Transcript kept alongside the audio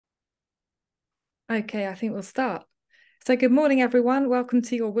Okay, I think we'll start. So good morning, everyone. Welcome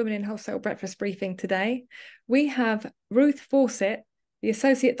to your Women in Wholesale breakfast briefing today. We have Ruth Fawcett, the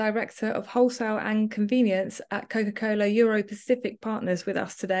Associate Director of Wholesale and Convenience at Coca Cola Europacific Partners with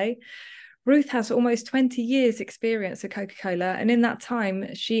us today. Ruth has almost 20 years experience at Coca Cola, and in that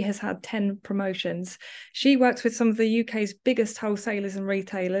time, she has had 10 promotions. She works with some of the UK's biggest wholesalers and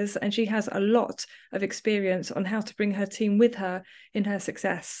retailers, and she has a lot of experience on how to bring her team with her in her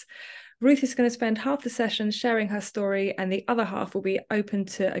success. Ruth is going to spend half the session sharing her story, and the other half will be open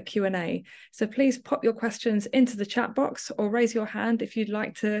to a Q&A. So please pop your questions into the chat box or raise your hand if you'd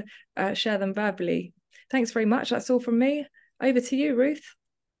like to share them verbally. Thanks very much. That's all from me. Over to you, Ruth.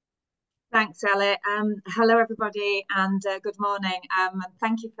 Thanks, Ella. Hello, everybody, and good morning. And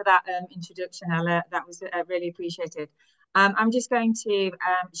thank you for that introduction, Ella. That was really appreciated. I'm just going to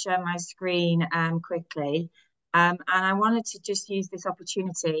share my screen quickly. And I wanted to just use this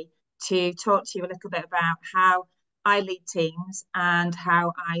opportunity to talk to you a little bit about how I lead teams and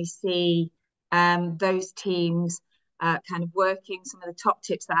how I see those teams kind of working, some of the top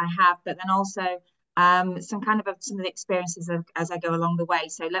tips that I have, but then also some of the experiences as I go along the way.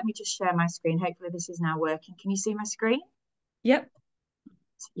 So let me just share my screen. Hopefully this is now working. Can you see my screen? Yep.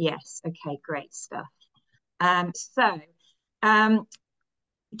 Yes. Okay, great stuff.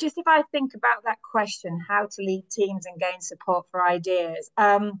 Just if I think about that question, how to lead teams and gain support for ideas,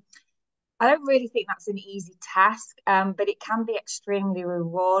 I don't really think that's an easy task, but it can be extremely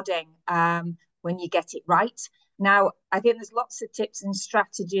rewarding when you get it right. Now, I think there's lots of tips and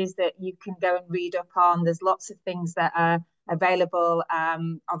strategies that you can go and read up on. There's lots of things that are available,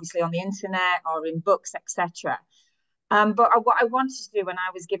 obviously on the internet or in books, etc. But what I wanted to do when I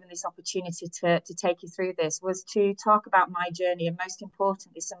was given this opportunity to take you through this was to talk about my journey and most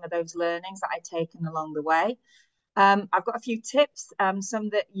importantly, some of those learnings that I've taken along the way. I've got a few tips, some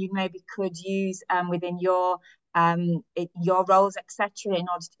that you maybe could use within your roles, etc., in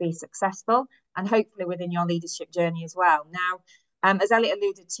order to be successful, and hopefully within your leadership journey as well. Now, as Elliot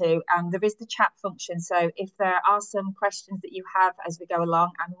alluded to, there is the chat function. So if there are some questions that you have as we go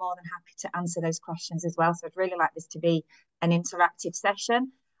along, I'm more than happy to answer those questions as well. So I'd really like this to be an interactive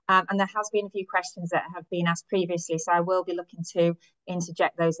session. And there has been a few questions that have been asked previously, so I will be looking to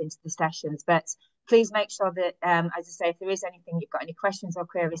interject those into the sessions. But please make sure that, as I say, if there is anything you've got any questions or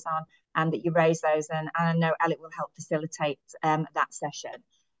queries on, that you raise those, and I know Elliot will help facilitate that session.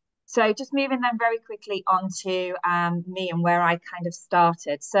 So just moving then very quickly on to me and where I kind of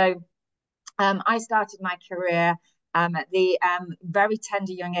started. So I started my career at the very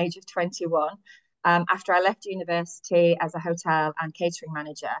tender young age of 21. After I left university as a hotel and catering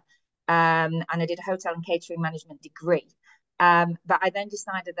manager, and I did a hotel and catering management degree. But I then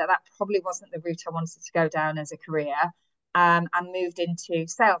decided that probably wasn't the route I wanted to go down as a career, and moved into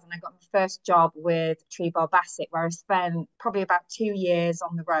sales. And I got my first job with Treebor Bassett, where I spent probably about 2 years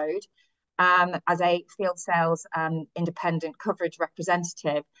on the road as a field sales independent coverage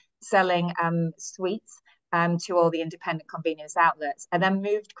representative, selling sweets to all the independent convenience outlets, and then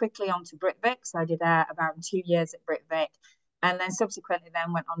moved quickly on to Britvic. So I did about 2 years at Britvic, and then subsequently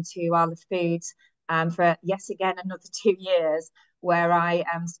then went on to Arla Foods for yet again another 2 years, where I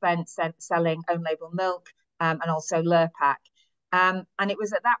spent selling own label milk and also Lurpak. And it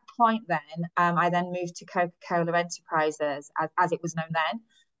was at that point then I then moved to Coca Cola Enterprises as it was known then.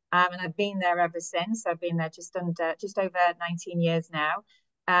 And I've been there ever since. I've been there just over 19 years now.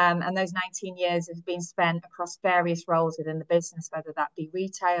 And those 19 years have been spent across various roles within the business, whether that be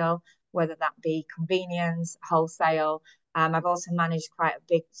retail, whether that be convenience, wholesale. I've also managed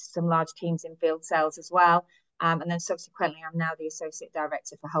some large teams in field sales as well. And then subsequently, I'm now the Associate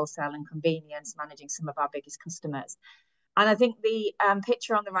Director for Wholesale and Convenience, managing some of our biggest customers. And I think the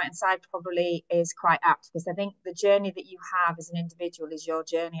picture on the right-hand side probably is quite apt, because I think the journey that you have as an individual is your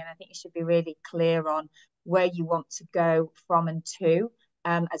journey. And I think you should be really clear on where you want to go from and to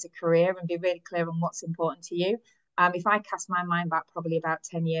as a career, and be really clear on what's important to you. If I cast my mind back probably about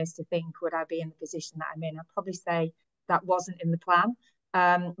 10 years to think, would I be in the position that I'm in? I'd probably say that wasn't in the plan.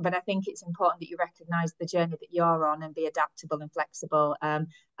 But I think it's important that you recognise the journey that you're on and be adaptable and flexible. And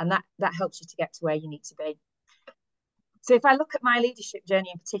that helps you to get to where you need to be. So if I look at my leadership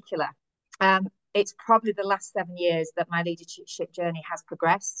journey in particular, it's probably the last 7 years that my leadership journey has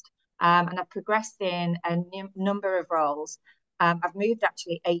progressed. And I've progressed in a number of roles. I've moved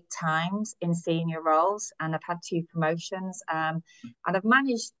actually 8 times in senior roles, and I've had 2 promotions. And I've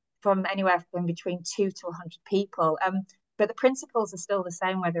managed from anywhere from between 2 to 100 people. But the principles are still the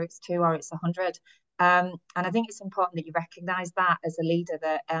same, whether it's 2 or it's 100. And I think it's important that you recognise that as a leader,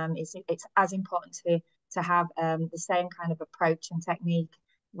 that it's as important to have the same kind of approach and technique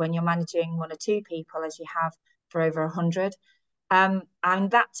when you're managing one or two people as you have for over 100. And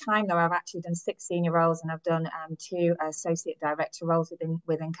that time, though, I've actually done 6 senior roles, and I've done 2 associate director roles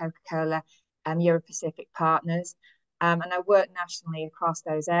within Coca Cola Europacific partners. And I work nationally across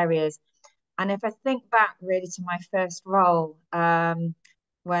those areas. And if I think back really to my first role,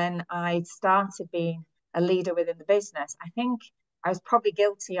 when I started being a leader within the business, I think I was probably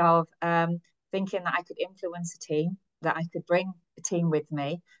guilty of thinking that I could influence a team, that I could bring a team with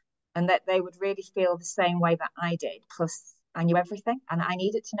me, and that they would really feel the same way that I did. Plus, I knew everything, and I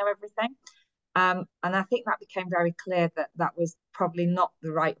needed to know everything. And I think that became very clear that that was probably not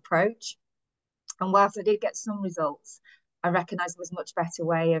the right approach. And whilst I did get some results, I recognised there was a much better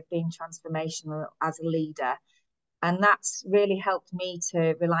way of being transformational as a leader. And that's really helped me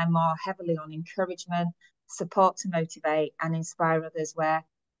to rely more heavily on encouragement, support to motivate and inspire others, where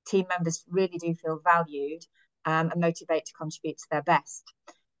team members really do feel valued and motivate to contribute to their best.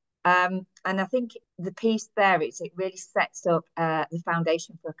 And I think the piece there is it really sets up the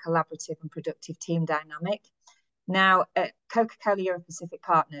foundation for a collaborative and productive team dynamic. Now, at Coca Cola Europacific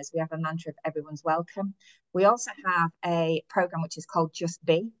Partners, we have a mantra of everyone's welcome. We also have a program which is called Just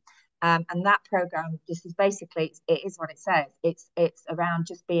Be. And that program, this is basically, it is what it says. It's around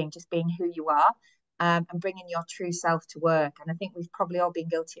just being who you are, and bringing your true self to work. And I think we've probably all been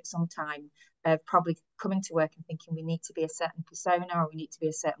guilty at some time of probably coming to work and thinking we need to be a certain persona or we need to be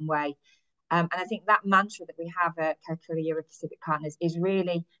a certain way. And I think that mantra that we have at Coca Cola Europacific Partners is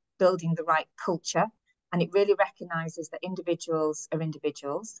really building the right culture. And it really recognises that individuals are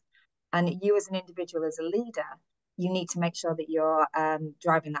individuals. And you as an individual, as a leader, you need to make sure that you're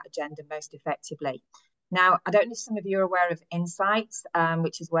driving that agenda most effectively. Now, I don't know if some of you are aware of Insights,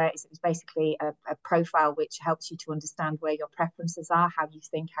 which is where it's basically a profile which helps you to understand where your preferences are, how you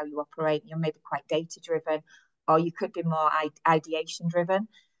think, how you operate. You're maybe quite data-driven, or you could be more ideation-driven.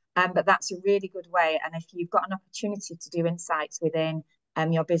 But that's a really good way. And if you've got an opportunity to do Insights within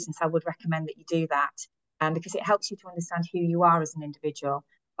your business, I would recommend that you do that, because it helps you to understand who you are as an individual.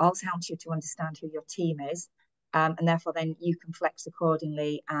 It also helps you to understand who your team is. And therefore, then you can flex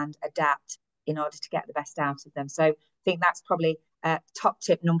accordingly and adapt in order to get the best out of them. So I think that's probably top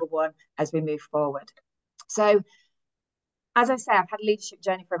tip number 1 as we move forward. So as I say, I've had a leadership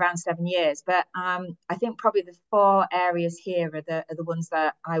journey for around 7 years, but I think probably the 4 areas here are the ones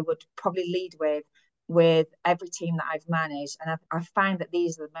that I would probably lead with every team that I've managed. And I've found that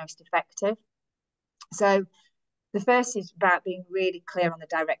these are the most effective. So the first is about being really clear on the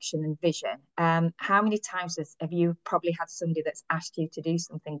direction and vision. How many times have you probably had somebody that's asked you to do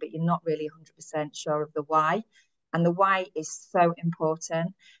something, but you're not really 100% sure of the why? And the why is so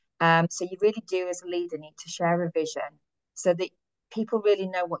important. So you really do, as a leader, need to share a vision so that people really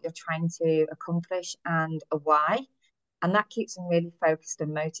know what you're trying to accomplish and a why. And that keeps them really focused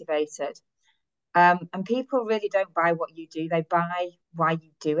and motivated. And people really don't buy what you do, they buy why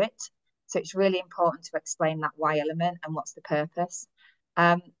you do it. So it's really important to explain that why element and what's the purpose.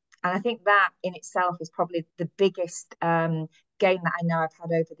 And I think that in itself is probably the biggest gain that I know I've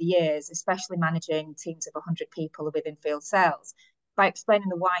had over the years, especially managing teams of 100 people within field sales. By explaining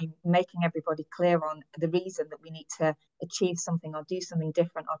the why, making everybody clear on the reason that we need to achieve something or do something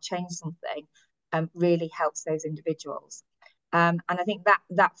different or change something, really helps those individuals. And I think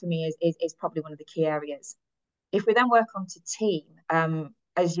that for me is probably one of the key areas. If we then work on to team,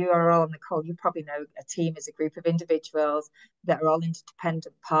 as you are all on the call, you probably know a team is a group of individuals that are all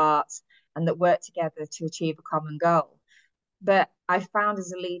interdependent parts and that work together to achieve a common goal. But I found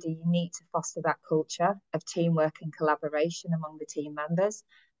as a leader, you need to foster that culture of teamwork and collaboration among the team members.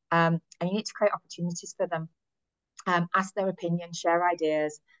 And you need to create opportunities for them. Ask their opinion, share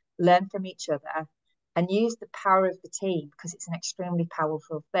ideas, learn from each other, and use the power of the team, because it's an extremely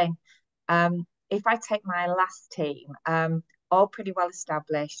powerful thing. If I take my last team, all pretty well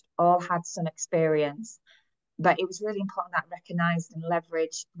established, all had some experience, but it was really important that I recognised and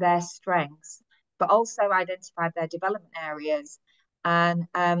leveraged their strengths, but also identified their development areas and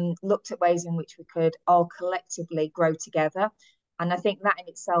looked at ways in which we could all collectively grow together. And I think that in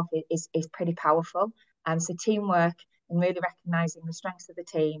itself is pretty powerful. So teamwork and really recognising the strengths of the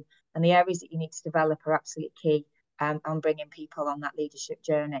team and the areas that you need to develop are absolutely key on bringing people on that leadership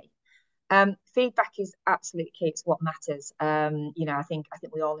journey. Feedback is absolutely key. It's what matters. I think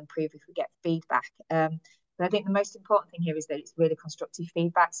we all improve if we get feedback. But I think the most important thing here is that it's really constructive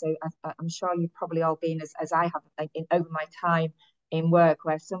feedback. So I'm sure you've probably all been, as I have, over my time in work,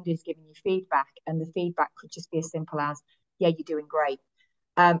 where somebody's giving you feedback and the feedback could just be as simple as, yeah, you're doing great.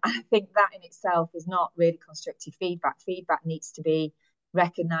 I think that in itself is not really constructive feedback. Feedback needs to be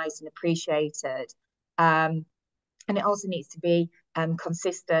recognised and appreciated. And it also needs to be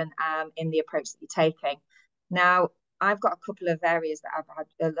consistent in the approach that you're taking. Now, I've got a couple of areas that I've had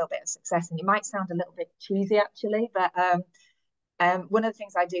a little bit of success, and it might sound a little bit cheesy actually, but one of the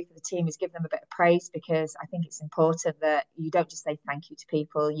things I do for the team is give them a bit of praise, because I think it's important that you don't just say thank you to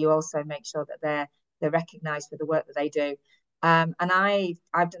people, you also make sure that they're recognised for the work that they do. And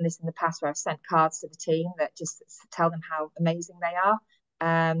I've done this in the past where I've sent cards to the team that just tell them how amazing they are.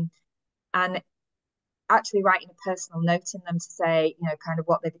 And actually writing a personal note in them to say, kind of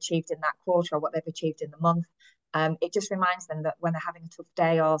what they've achieved in that quarter or what they've achieved in the month. It just reminds them that when they're having a tough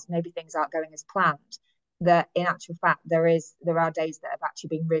day or maybe things aren't going as planned, that in actual fact there are days that have actually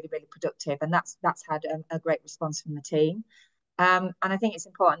been really, really productive, and that's had a great response from the team. And I think it's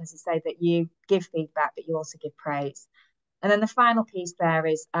important, as I say, that you give feedback, but you also give praise. And then the final piece there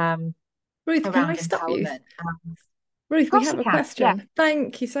is Ruth, can I around stop you? empowerment. Of Ruth, we course have you a can. Yeah. question.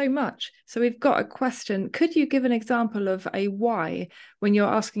 Thank you so much. So we've got a question. Could you give an example of a why when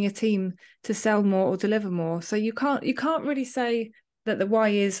you're asking a team to sell more or deliver more? So you can't really say that the why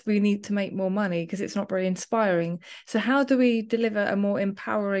is we need to make more money, because it's not very inspiring. So how do we deliver a more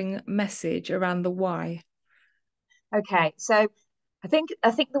empowering message around the why? Okay. So I think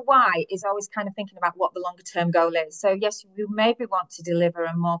the why is always kind of thinking about what the longer term goal is. So yes, you maybe want to deliver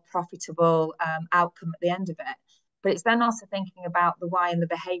a more profitable outcome at the end of it, but it's then also thinking about the why and the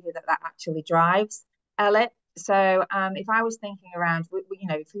behaviour that actually drives it. So if I was thinking around,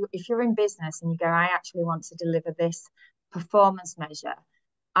 if you're in business and you go, I actually want to deliver this performance measure,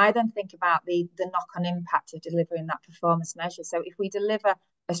 I then think about the knock-on impact of delivering that performance measure. So if we deliver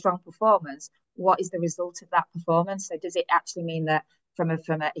a strong performance, what is the result of that performance? So does it actually mean that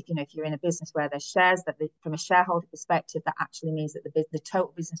if you're in a business where there's shares, that from a shareholder perspective, that actually means that the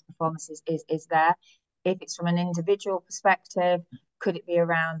total business performance is there? If it's from an individual perspective, could it be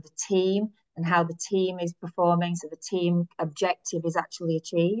around the team and how the team is performing, so the team objective is actually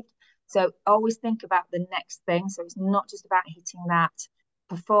achieved? So always think about the next thing. So it's not just about hitting that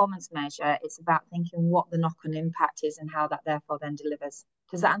performance measure, it's about thinking what the knock-on impact is and how that therefore then delivers.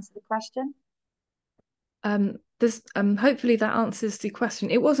 Does that answer the question? Hopefully that answers the question.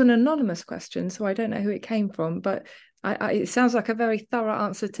 It was an anonymous question, so I don't know who it came from, but it sounds like a very thorough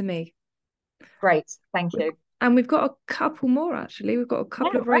answer to me. Great, thank you. And we've got a couple more, actually. We've got a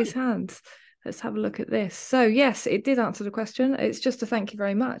couple of raised hands. Let's have a look at this. So yes, it did answer the question. It's just a thank you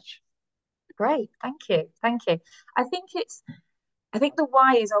very much. Great, thank you. I think the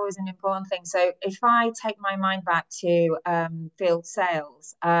why is always an important thing. So if I take my mind back to field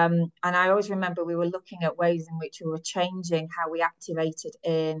sales, and I always remember we were looking at ways in which we were changing how we activated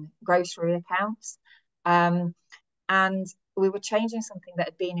in grocery accounts. And we were changing something that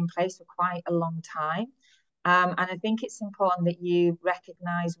had been in place for quite a long time. And I think it's important that you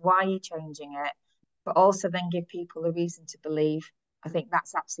recognise why you're changing it, but also then give people a reason to believe. I think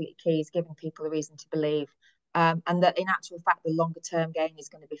that's absolutely key, is giving people a reason to believe. And that in actual fact, the longer term gain is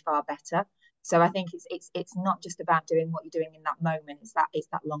going to be far better. So I think it's not just about doing what you're doing in that moment. It's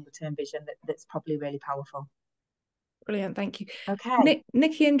that longer term vision that's probably really powerful. Brilliant, thank you. Okay.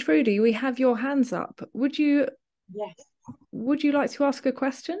 Nikki and Trudy, we have your hands up. Yes. Would you like to ask a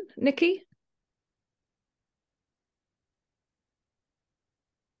question, Nikki?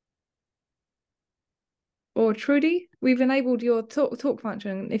 Or Trudy? We've enabled your talk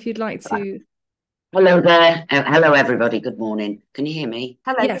function if you'd like to. Hello there. Hello, everybody. Good morning. Can you hear me?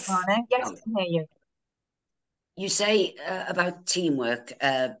 Hello, yes. Good morning. Yes, I can hear you. You say about teamwork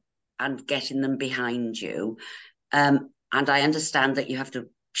and getting them behind you. And I understand that you have to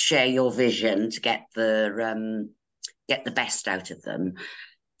share your vision to get the best out of them.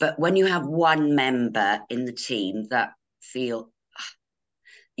 But when you have one member in the team that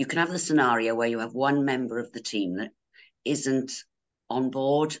you can have the scenario where you have one member of the team that isn't on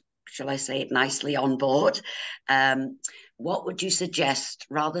board, shall I say it nicely, on board. What would you suggest,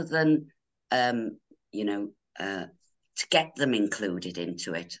 rather than, to get them included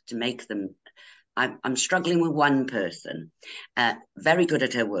into it, to make them... I'm struggling with one person, very good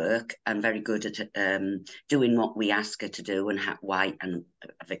at her work and very good at doing what we ask her to do, and why, and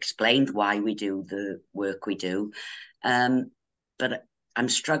I've explained why we do the work we do. But I'm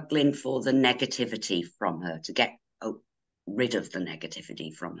struggling for the negativity from her, to get rid of the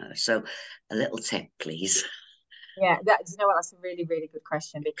negativity from her. So a little tip, please. Yeah, that's a really, really good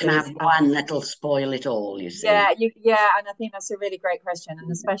question, because can have one that'll spoil it all, you see. Yeah, and I think that's a really great question,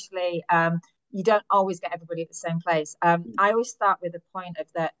 and especially you don't always get everybody at the same place. I always start with the point of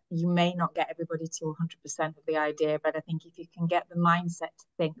that you may not get everybody to 100% of the idea, but I think if you can get the mindset to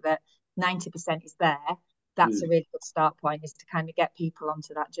think that 90% is there, that's a really good start point, is to kind of get people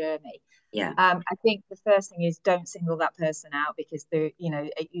onto that journey. Yeah. I think the first thing is, don't single that person out because they're,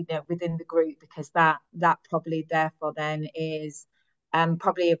 within the group, because that probably therefore then is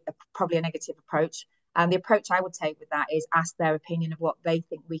probably a negative approach. And the approach I would take with that is ask their opinion of what they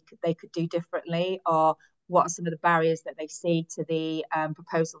think they could do differently, or what are some of the barriers that they see to the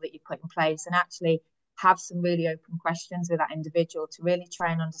proposal that you put in place, and actually have some really open questions with that individual to really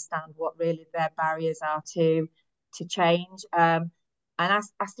try and understand what really their barriers are to change. And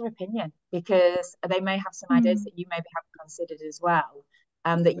ask their opinion, because they may have some ideas that you maybe haven't considered as well,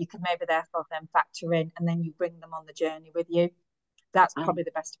 that you could maybe therefore then factor in, and then you bring them on the journey with you. That's probably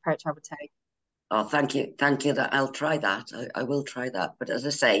the best approach I would take. Oh, thank you. That I'll try that. I will try that. But as I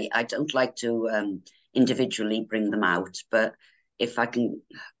say, I don't like to individually bring them out. But if I can,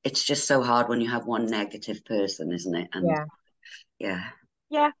 it's just so hard when you have one negative person, isn't it? And yeah,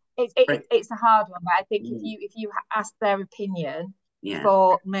 it's a hard one. But I think if you ask their opinion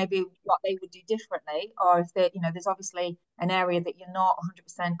for maybe what they would do differently, or if they, there's obviously an area that you're not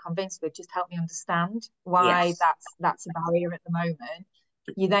 100% convinced with, just help me understand why that's a barrier at the moment.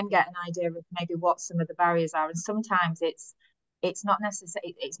 You then get an idea of maybe what some of the barriers are, and sometimes it's not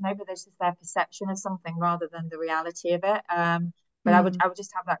necessary. It's maybe there's just their perception of something rather than the reality of it. But I would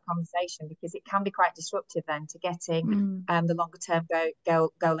just have that conversation, because it can be quite disruptive then to getting the longer term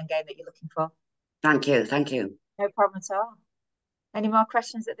goal and game that you're looking for. Thank you. No problem at all. Any more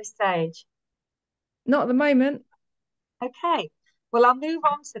questions at this stage? Not at the moment. Okay. Well, I'll move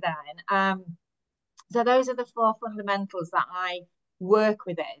on to then. So those are the 4 fundamentals that I work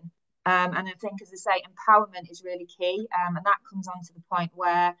within. And I think, as I say, empowerment is really key. And that comes on to the point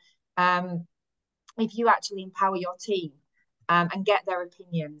where if you actually empower your team and get their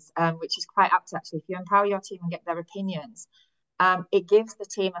opinions, which is quite apt actually, if you empower your team and get their opinions, it gives the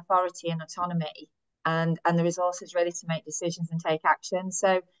team authority and autonomy, and the resources really to make decisions and take action.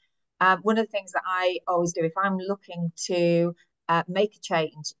 So one of the things that I always do if I'm looking to make a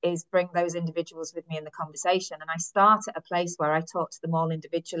change is bring those individuals with me in the conversation. And I start at a place where I talk to them all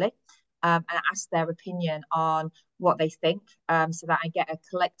individually and ask their opinion on what they think, so that I get a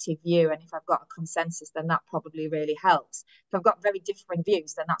collective view. And if I've got a consensus, then that probably really helps. If I've got very different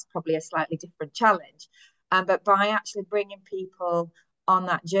views, then that's probably a slightly different challenge. But by actually bringing people on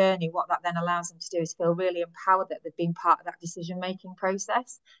that journey, what that then allows them to do is feel really empowered that they've been part of that decision-making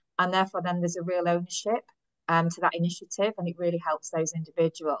process. And therefore, then there's a real ownership to that initiative, and it really helps those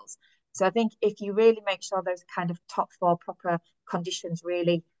individuals. So I think if you really make sure those kind of top 4 proper conditions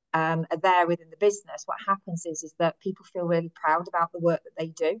really are there within the business, what happens is that people feel really proud about the work that they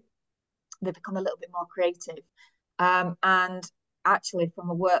do. They become a little bit more creative. And actually, from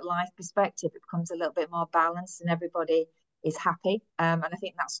a work-life perspective, it becomes a little bit more balanced and everybody is happy. And I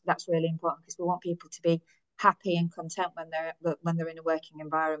think that's really important, because we want people to be happy and content when they're in a working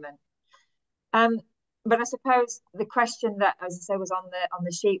environment. But I suppose the question that, as I say, was on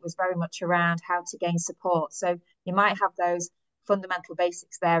the sheet was very much around how to gain support. So you might have those fundamental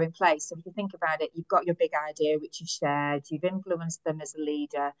basics there in place. So if you think about it, you've got your big idea, which you've shared, you've influenced them as a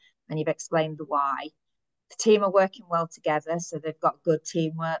leader, and you've explained the why. The team are working well together, so they've got good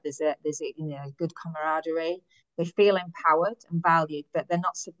teamwork. There's a good camaraderie. They feel empowered and valued, but they're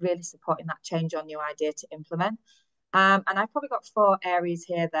not really supporting that change or new idea to implement. And I've probably got 4 areas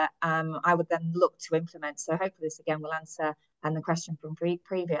here that I would then look to implement. So hopefully this again will answer the question from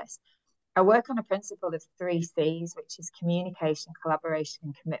previous. I work on a principle of 3 C's, which is communication, collaboration,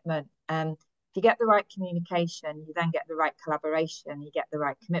 and commitment. If you get the right communication, you then get the right collaboration, you get the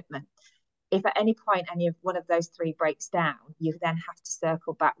right commitment. If at any point any of one of those 3 breaks down, you then have to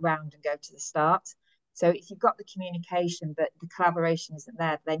circle back round and go to the start. So if you've got the communication, but the collaboration isn't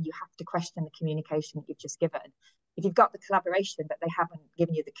there, then you have to question the communication that you've just given. If you've got the collaboration, but they haven't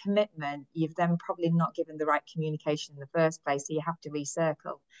given you the commitment, you've then probably not given the right communication in the first place. So you have to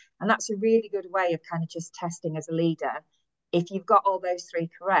recircle. And that's a really good way of kind of just testing as a leader. If you've got all those 3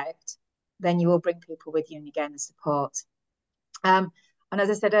 correct, then you will bring people with you and you gain the support. And as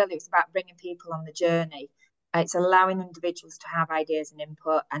I said earlier, it's about bringing people on the journey. It's allowing individuals to have ideas and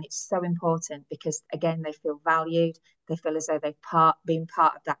input. And it's so important because, again, they feel valued. They feel as though they've been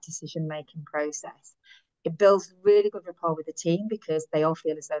part of that decision-making process. It builds really good rapport with the team because they all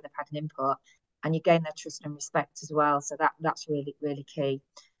feel as though they've had an input, and you gain their trust and respect as well. So that's really, really key.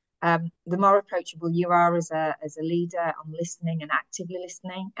 The more approachable you are as a leader on listening and actively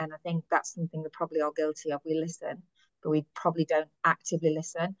listening, and I think that's something we're probably all guilty of. We listen, but we probably don't actively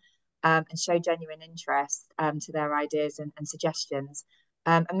listen and show genuine interest to their ideas and suggestions,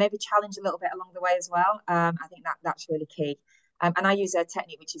 and maybe challenge a little bit along the way as well. I think that's really key. And I use a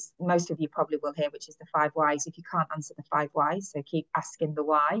technique, which is most of you probably will hear, which is the 5 whys. If you can't answer the 5 whys, so keep asking the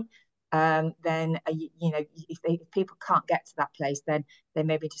why, then, if people can't get to that place, then they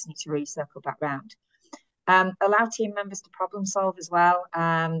maybe just need to circle back round. Allow team members to problem solve as well.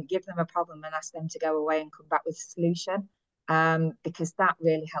 Give them a problem and ask them to go away and come back with a solution, because that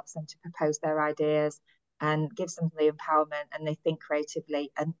really helps them to propose their ideas and gives them the empowerment, and they think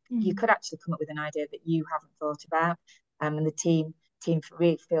creatively. And you could actually come up with an idea that you haven't thought about, and the team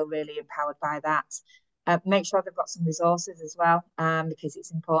really feel really empowered by that. Make sure they've got some resources as well, because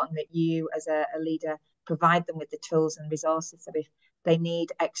it's important that you as a leader provide them with the tools and resources. So if they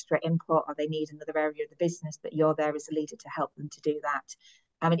need extra input or they need another area of the business, that you're there as a leader to help them to do that.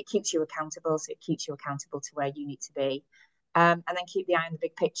 And it keeps you accountable, so it keeps you accountable to where you need to be. And then keep the eye on the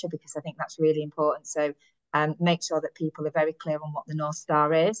big picture, because I think that's really important. So make sure that people are very clear on what the North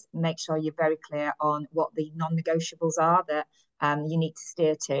Star is. Make sure you're very clear on what the non-negotiables are that you need to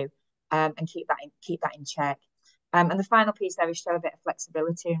steer to, and keep that in check. And the final piece there is show a bit of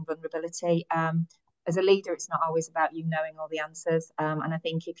flexibility and vulnerability. As a leader, it's not always about you knowing all the answers. And I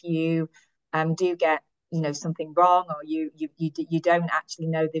think if you do get something wrong, or you don't actually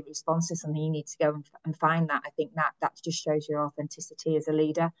know the response to something, you need to go and find that. I think that just shows your authenticity as a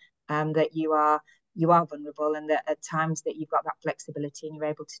leader, that you are vulnerable, and that at times that you've got that flexibility and you're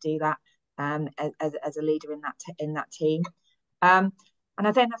able to do that as a leader in that team. And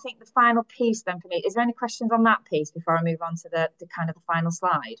then I think the final piece then for me, is there any questions on that piece before I move on to the kind of the final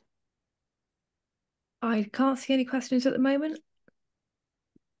slide? I can't see any questions at the moment.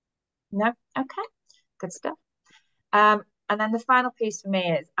 No? Okay, good stuff. And then the final piece for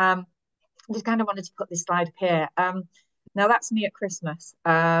me is, I just kind of wanted to put this slide up here. Now that's me at Christmas,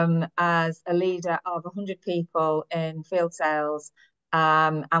 as a leader of 100 people in field sales.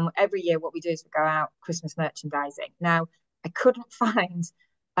 And every year what we do is we go out Christmas merchandising. Now, I couldn't find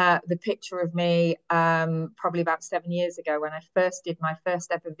the picture of me probably about 7 years ago when I first did my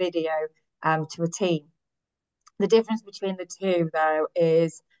first ever video to a team. The difference between the two, though,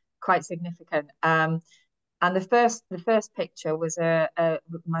 is quite significant. And the first picture was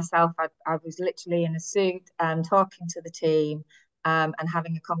myself. I was literally in a suit and talking to the team, and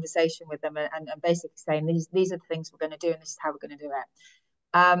having a conversation with them, and basically saying these are the things we're going to do, and this is how we're going to do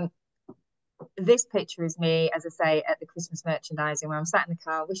it. This picture is me, as I say, at the Christmas merchandising, where I'm sat in the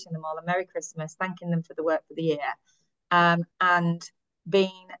car wishing them all a Merry Christmas, thanking them for the work for the year, and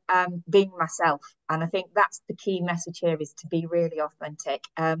being myself. And I think that's the key message here, is to be really authentic.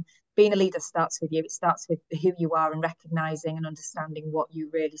 Being a leader starts with you. It starts with who you are, and recognizing and understanding what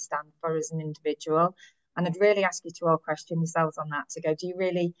you really stand for as an individual. And I'd really ask you to all question yourselves on that, to go, do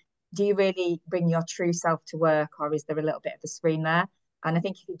you really bring your true self to work, or is there a little bit of a screen there? And I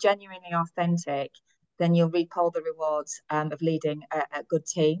think if you're genuinely authentic, then you'll reap all the rewards of leading a good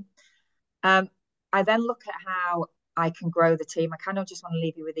team. I then look at how I can grow the team. I kind of just want to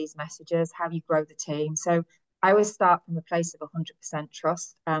leave you with these messages, how you grow the team. So I always start from a place of 100%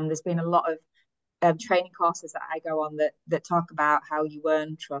 trust. There's been a lot of training courses that I go on that talk about how you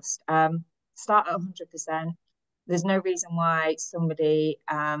earn trust. Start at 100%. There's no reason why somebody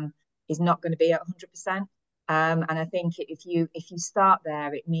is not going to be at 100%. And I think if you start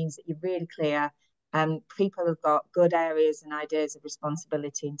there, it means that you're really clear. People have got good areas and ideas of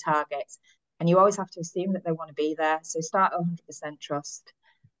responsibility and targets, and you always have to assume that they want to be there. So start at 100% trust.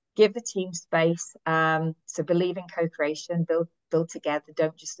 Give the team space. So believe in co-creation. Build together.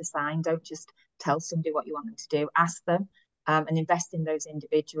 Don't just assign. Don't just tell somebody what you want them to do. Ask them, and invest in those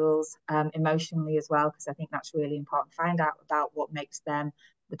individuals emotionally as well, because I think that's really important. Find out about what makes them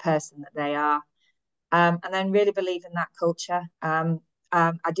the person that they are. And then really believe in that culture.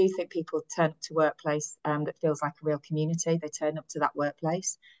 I do think people turn up to workplace that feels like a real community. They turn up to that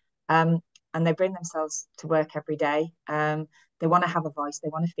workplace, and they bring themselves to work every day. They want to have a voice, they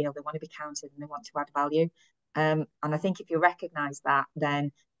want to feel, they want to be counted, and they want to add value. And I think if you recognise that,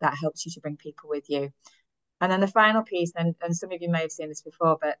 then that helps you to bring people with you. And then the final piece, and some of you may have seen this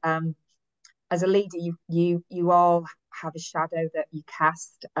before, but as a leader, you all have a shadow that you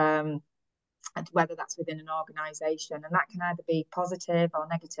cast. And whether that's within an organisation, and that can either be positive or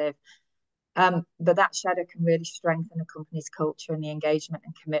negative. But that shadow can really strengthen a company's culture and the engagement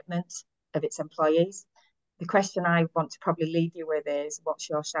and commitment of its employees. The question I want to probably leave you with is, what's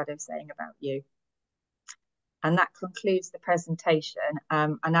your shadow saying about you? And that concludes the presentation.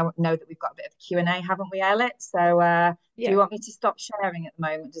 I now know that we've got a bit of Q&A, haven't we, Elliot? So yeah. Do you want me to stop sharing at the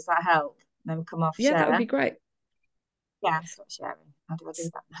moment? Does that help? Then we come off share. That would be great. Yeah, stop sharing. How do I do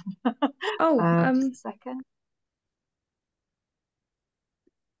that then? Just a second.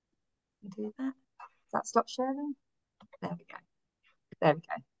 Do that. Does that stop sharing? There we go. There we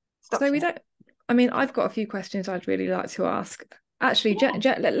go. Stop So we sharing. don't, I mean, I've got a few questions I'd really like to ask. Actually,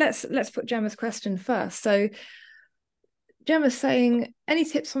 Yeah. let's put Gemma's question first. So Gemma's saying, any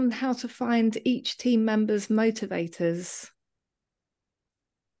tips on how to find each team member's motivators?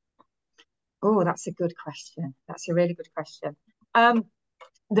 Oh, that's a good question. That's a really good question.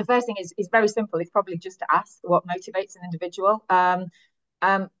 The first thing is very simple. It's probably just to ask what motivates an individual.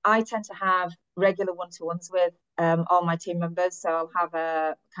 I tend to have regular one-to-ones with all my team members. So I'll have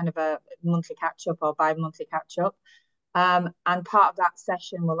a kind of a monthly catch-up or bi-monthly catch-up. And part of that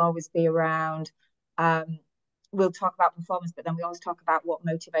session will always be around, we'll talk about performance, but then we always talk about what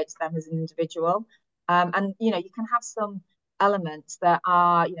motivates them as an individual. And, you can have some elements that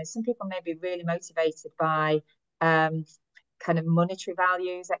are, some people may be really motivated by kind of monetary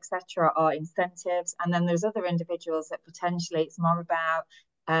values, etc., or incentives. And then there's other individuals that potentially it's more about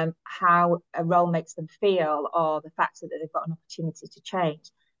how a role makes them feel or the fact that they've got an opportunity to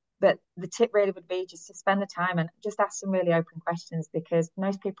change. But the tip really would be just to spend the time and just ask some really open questions, because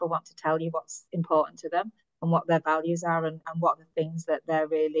most people want to tell you what's important to them and what their values are, and what are the things that they're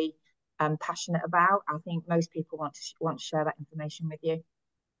really passionate about. I think most people want to share that information with you.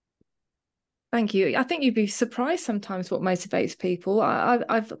 Thank you. I think you'd be surprised sometimes what motivates people.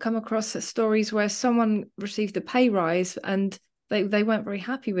 I've come across stories where someone received a pay rise and they weren't very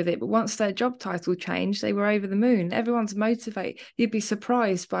happy with it, but once their job title changed, they were over the moon. Everyone's motivated. You'd be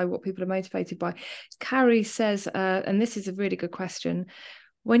surprised by what people are motivated by. Carrie says, and this is a really good question,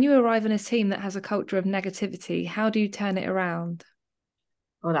 when you arrive in a team that has a culture of negativity, how do you turn it around?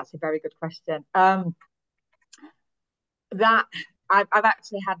 Oh, that's a very good question. That I've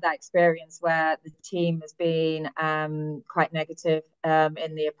actually had that experience where the team has been quite negative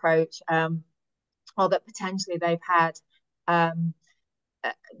in the approach, or that potentially they've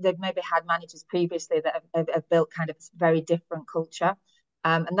maybe had managers previously that have built kind of a very different culture.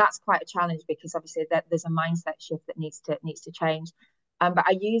 And that's quite a challenge, because obviously there's a mindset shift that needs to change. But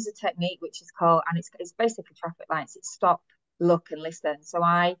I use a technique which is called, and it's basically traffic lights. It's stop, look, and listen. So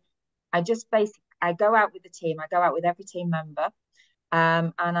I go out with the team. I go out with every team member,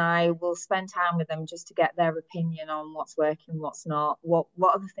 and I will spend time with them just to get their opinion on what's working, what's not, what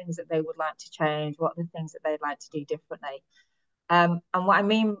are the things that they would like to change, what are the things that they'd like to do differently. And what I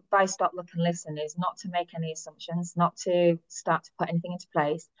mean by stop, look, and listen is not to make any assumptions, not to start to put anything into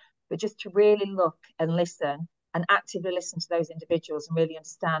place, but just to really look and listen and actively listen to those individuals and really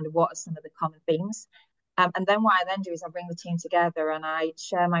understand what are some of the common themes. And then what I then do is I bring the team together and I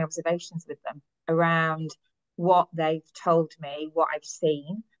share my observations with them around what they've told me, what I've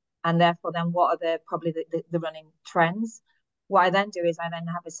seen, and therefore then what are probably the running trends. What I then do is I then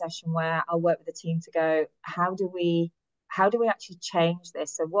have a session where I'll work with the team to go, how do we actually change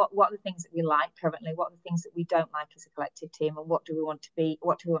this? So what are the things that we like currently? What are the things that we don't like as a collective team? And what do we want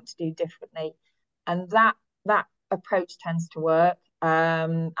to do differently? And that approach tends to work.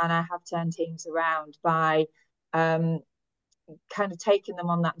 And I have turned teams around by kind of taking them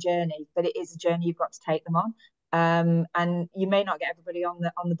on that journey, but it is a journey you've got to take them on. And you may not get everybody on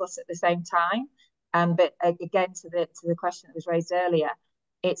the bus at the same time. But again, to the question that was raised earlier,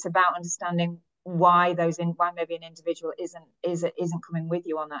 it's about understanding why maybe an individual isn't coming with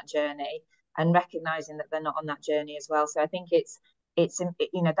you on that journey, and recognizing that they're not on that journey as well. So I think it's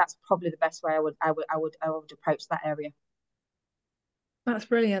that's probably the best way I would approach that area. That's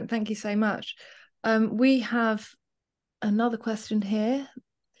brilliant. Thank you so much. We have another question here.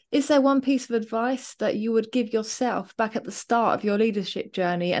 Is there one piece of advice that you would give yourself back at the start of your leadership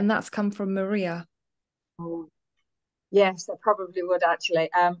journey? And that's come from Maria. Oh, yes, I probably would actually.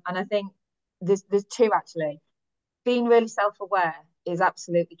 And I think there's two actually. Being really self-aware is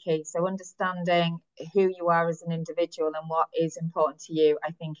absolutely key. So understanding who you are as an individual and what is important to you,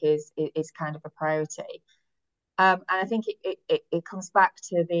 I think is kind of a priority. And I think it comes back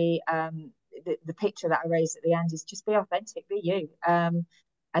to the picture that I raised at the end, is just be authentic, be you.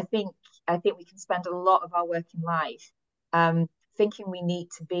 I think we can spend a lot of our working life thinking we need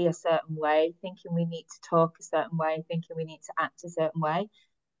to be a certain way, thinking we need to talk a certain way, thinking we need to act a certain way.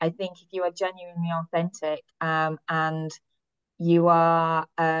 I think if you are genuinely authentic and you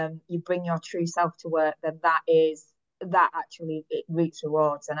bring your true self to work, then that actually it reaps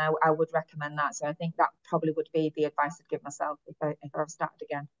rewards, and I would recommend that. So I think that probably would be the advice I'd give myself if I started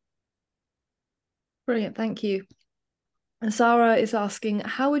again. Brilliant, thank you. And Sarah is asking,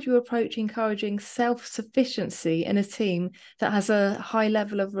 how would you approach encouraging self-sufficiency in a team that has a high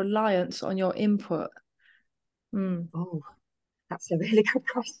level of reliance on your input? Oh, that's a really good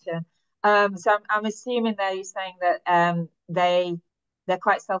question. So I'm assuming there you're saying that they're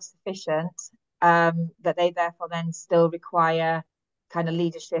quite self-sufficient, that they therefore then still require kind of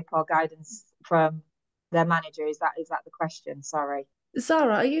leadership or guidance from their manager? Is that the question? Sorry.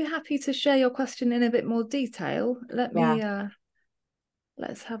 Zara, are you happy to share your question in a bit more detail? Let me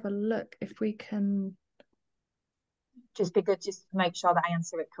let's have a look if we can. Just be good, just to make sure that I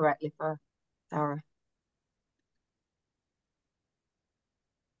answer it correctly for Zara.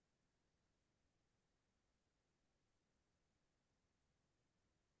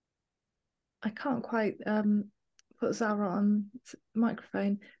 I can't quite put Zara on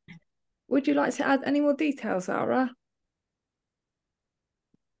microphone. Would you like to add any more details, Zara?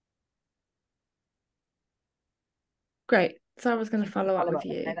 Great. Zara's going to follow up with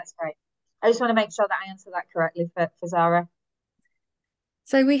you. Okay, that's great. I just want to make sure that I answer that correctly for Zara.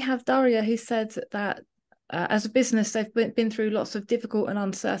 So we have Daria, who said that as a business, they've been through lots of difficult and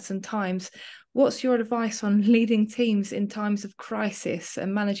uncertain times. What's your advice on leading teams in times of crisis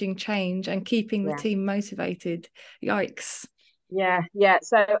and managing change and keeping the team motivated? Yikes. Yeah.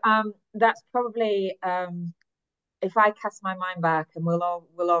 So that's probably if I cast my mind back, and we'll all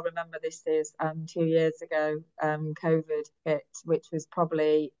remember this is 2 years ago, COVID hit, which was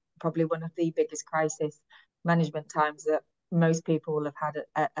probably one of the biggest crisis management times that most people will have had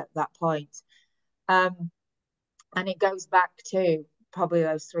at that point. And it goes back to probably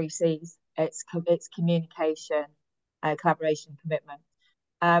those 3 C's. It's communication, collaboration, commitment.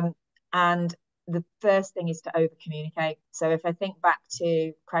 And the first thing is to over communicate. So if I think back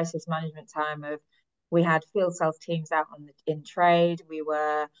to crisis management time, we had field sales teams out in trade. We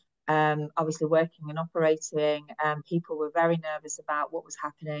were obviously working and operating. People were very nervous about what was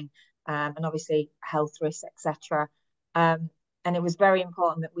happening, and obviously health risks, etc. And it was very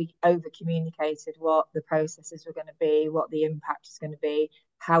important that we over communicated what the processes were going to be, what the impact is going to be,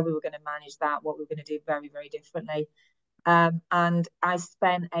 how we were going to manage that, what we were going to do very, very differently. And I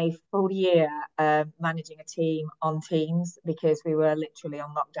spent a full year managing a team on Teams because we were literally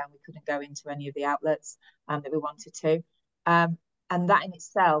on lockdown. We couldn't go into any of the outlets that we wanted to. And that in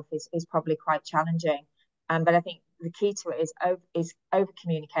itself is probably quite challenging. But I think the key to it is over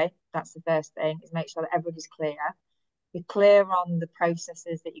communicate. That's the first thing, is make sure that everybody's clear. Be clear on the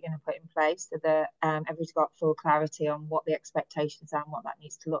processes that you're going to put in place so that everybody's got full clarity on what the expectations are and what that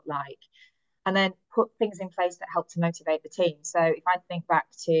needs to look like. And then put things in place that help to motivate the team. So if I think back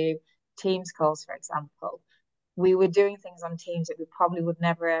to Teams calls, for example, we were doing things on Teams that we probably would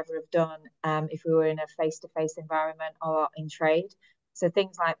never, ever have done if we were in a face-to-face environment or in trade. So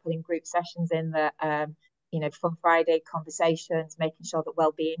things like putting group sessions in that, Fun Friday conversations, making sure that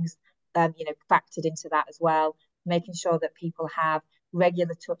well-being's, factored into that as well, making sure that people have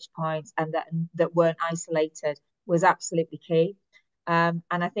regular touch points and that weren't isolated was absolutely key. And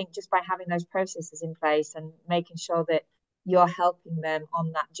I think just by having those processes in place and making sure that you're helping them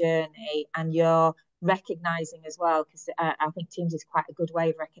on that journey and you're recognizing as well, because I think Teams is quite a good way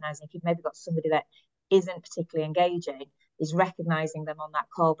of recognizing if you've maybe got somebody that isn't particularly engaging, is recognizing them on that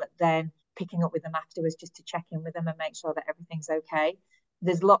call, but then picking up with them afterwards just to check in with them and make sure that everything's okay.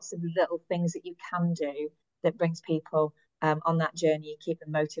 There's lots of little things that you can do that brings people on that journey. You keep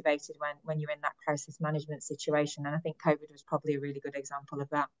them motivated when you're in that crisis management situation. And I think COVID was probably a really good example of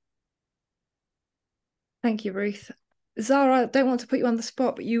that. Thank you, Ruth. Zara, I don't want to put you on the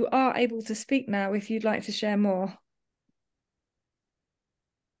spot, but you are able to speak now if you'd like to share more.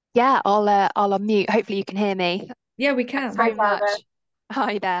 Yeah, I'll unmute. Hopefully you can hear me. Yeah, we can. Thanks very much.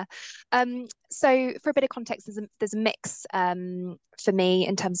 Hi there. So for a bit of context, there's a mix for me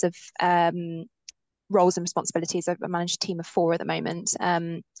in terms of roles and responsibilities. I manage a team of 4 at the moment.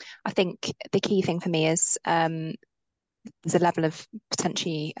 I think the key thing for me is there's a level of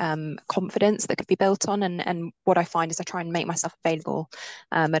potentially confidence that could be built on, and what I find is I try and make myself available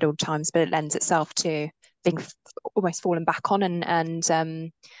at all times, but it lends itself to being almost fallen back on,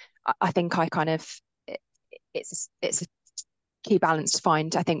 and I think I kind of it's a key balance to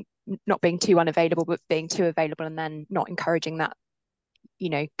find. I think not being too unavailable, but being too available, and then not encouraging that,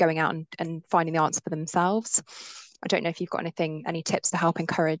 going out and finding the answer for themselves. I don't know if you've got any tips to help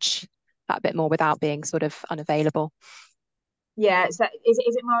encourage that a bit more without being sort of unavailable. Yeah, so is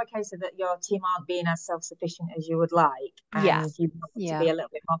it more a case of that your team aren't being as self-sufficient as you would like, and you want to be a little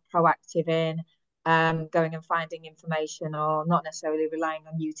bit more proactive in going and finding information, or not necessarily relying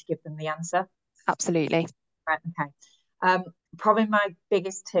on you to give them the answer? Absolutely. Right, okay. Probably my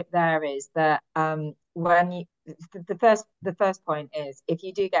biggest tip there is that when the first point is, if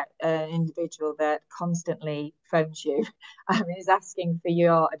you do get an individual that constantly phones you and is asking for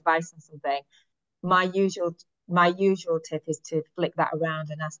your advice on something, my usual tip is to flick that around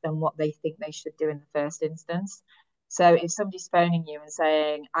and ask them what they think they should do in the first instance. So if somebody's phoning you and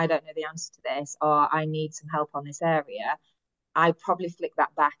saying, I don't know the answer to this, or I need some help on this area, I probably flick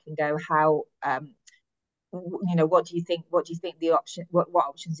that back and go, how what do you think? What do you think the option? What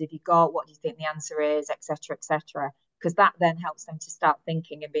options have you got? What do you think the answer is, etc., etc. Because that then helps them to start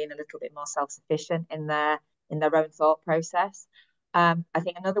thinking and being a little bit more self-sufficient in their own thought process. I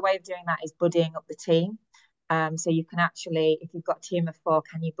think another way of doing that is buddying up the team. So you can actually, if you've got a team of 4,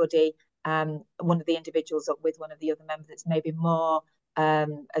 can you buddy one of the individuals up with one of the other members that's maybe more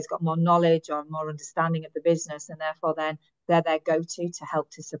has got more knowledge or more understanding of the business, and therefore then they're their go-to to help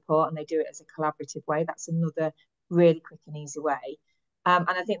to support, and they do it as a collaborative way. That's another really quick and easy way. And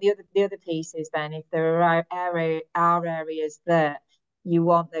I think the other piece is then if there are areas that you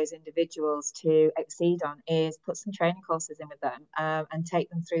want those individuals to exceed on, is put some training courses in with them and take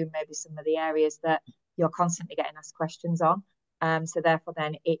them through maybe some of the areas that you're constantly getting asked questions on. So therefore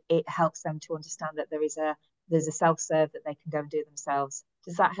then it helps them to understand that there's a self-serve that they can go and do themselves.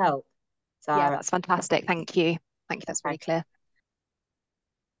 Does that help, Sarah? Yeah, that's fantastic. Thank you. Thank you. That's really clear.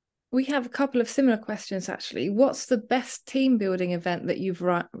 We have a couple of similar questions actually. What's the best team building event that you've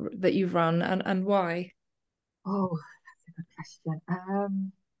run and why? Oh, that's a good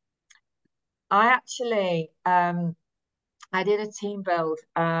question. I actually I did a team build.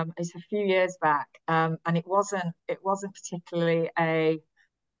 It's a few years back, and it wasn't particularly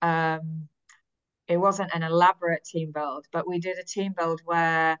it wasn't an elaborate team build, but we did a team build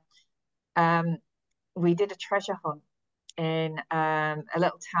where we did a treasure hunt in a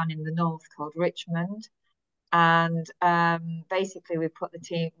little town in the north called Richmond. And basically we put the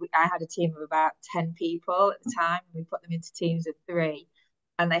team, I had a team of about 10 people at the time, and we put them into teams of 3.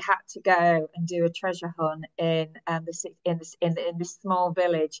 And they had to go and do a treasure hunt in this small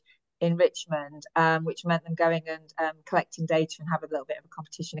village in Richmond, which meant them going and collecting data and have a little bit of a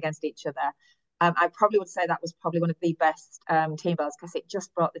competition against each other. I probably would say that was probably one of the best team builds, because it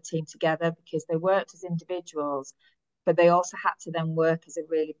just brought the team together, because they worked as individuals, but they also had to then work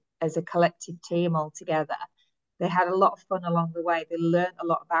as a collective team all together. They had a lot of fun along the way. They learned a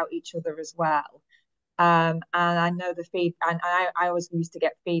lot about each other as well. And I know and I always used to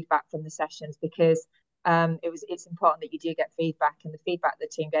get feedback from the sessions, because it's important that you do get feedback. And the feedback the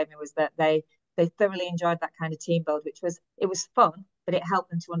team gave me was that they thoroughly enjoyed that kind of team build, it was fun, but it helped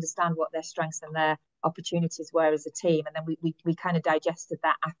them to understand what their strengths and their opportunities were as a team. And then we kind of digested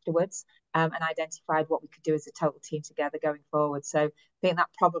that afterwards and identified what we could do as a total team together going forward. So I think that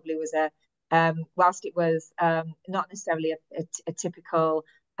probably was whilst it was not necessarily a typical,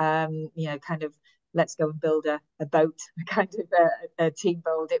 kind of let's go and build a boat kind of a team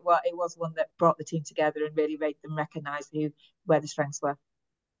build, it was one that brought the team together and really made them recognise where the strengths were.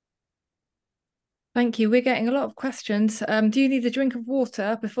 Thank you. We're getting a lot of questions. Do you need a drink of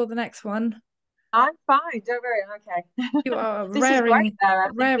water before the next one? I'm fine, don't worry, I'm okay. You are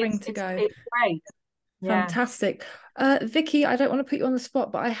raring to go. It's great. Fantastic. Vicky, I don't want to put you on the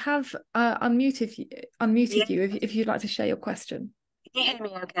spot, but I have unmuted you if you'd like to share your question. Can you hear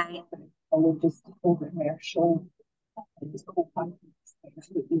me okay? I will just hold it there, show.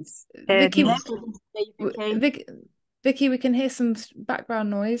 Vicky, we can hear some background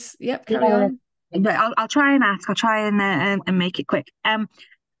noise. Yep, carry on. I'll try and ask. I'll try and make it quick. I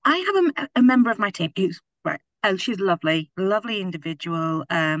have a member of my team who's right. Oh, she's lovely individual.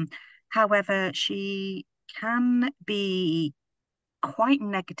 However, she can be quite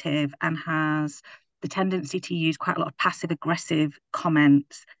negative and has the tendency to use quite a lot of passive aggressive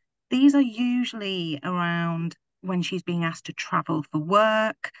comments. These are usually around when she's being asked to travel for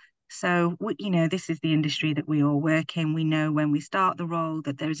work. So, this is the industry that we all work in. We know when we start the role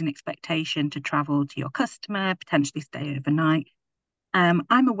that there is an expectation to travel to your customer, potentially stay overnight.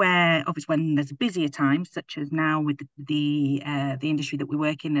 I'm aware, obviously, when there's busier times, such as now with the industry that we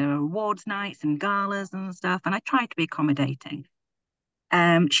work in, there are awards nights and galas and stuff, and I try to be accommodating.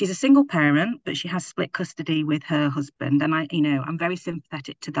 She's a single parent, but she has split custody with her husband, and I'm very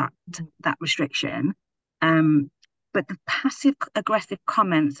sympathetic to that restriction. But the passive aggressive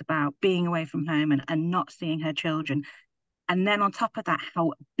comments about being away from home and not seeing her children, and then on top of that,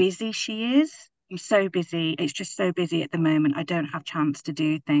 how busy she is. I'm so busy. It's just so busy at the moment. I don't have chance to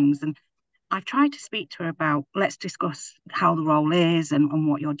do things. And I've tried to speak to her about, let's discuss how the role is and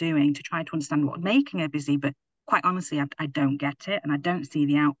what you're doing to try to understand what's making her busy. But quite honestly, I don't get it and I don't see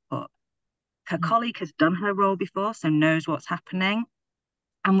the output. Her colleague has done her role before, so knows what's happening.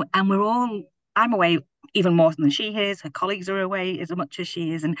 And I'm away even more than she is. Her colleagues are away as much as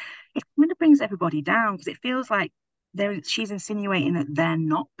she is. And it kind of brings everybody down, because it feels like she's insinuating that they're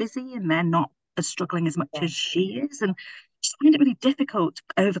not busy and they're not as struggling as much as she is. And I find it really difficult to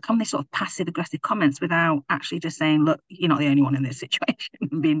overcome these sort of passive aggressive comments without actually just saying, look, you're not the only one in this situation,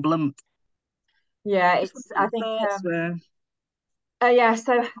 and being blunt. Yeah, I think Yeah,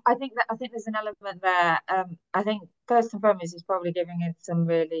 so I think there's an element there. I think first and foremost is probably giving it some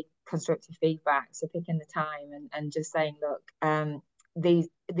really constructive feedback. So picking the time and just saying, look, this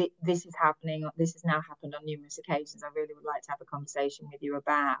is happening. This has now happened on numerous occasions. I really would like to have a conversation with you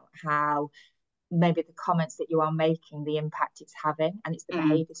about how maybe the comments that you are making, the impact it's having, and it's the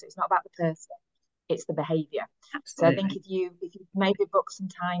behaviour. So it's not about the person, it's the behaviour. So I think if you maybe book some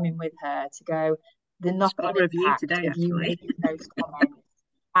time in with her to go, the knock-on impact today, of you making those comments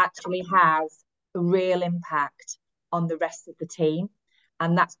actually has a real impact on the rest of the team,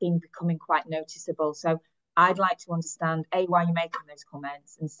 and that's been becoming quite noticeable. So I'd like to understand why you're making those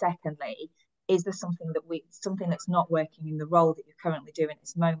comments, and secondly, is there something that's not working in the role that you're currently doing at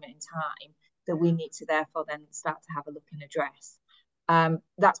this moment in time that we need to therefore then start to have a look and address.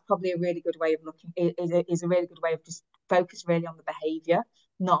 That's probably a really good way of looking. Is a really good way of just focus really on the behaviour,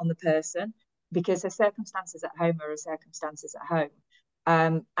 not on the person, because her circumstances at home are her circumstances at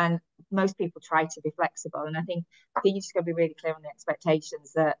home. And most people try to be flexible. And I think you just got to be really clear on the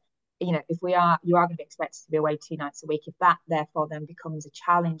expectations that, you are going to be expected to be away 2 nights a week. If that therefore then becomes a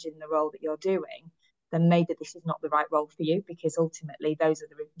challenge in the role that you're doing, then maybe this is not the right role for you, because ultimately those are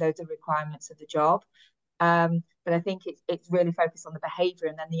the requirements of the job. But I think it's really focused on the behaviour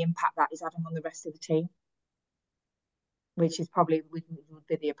and then the impact that is having on the rest of the team, which is probably would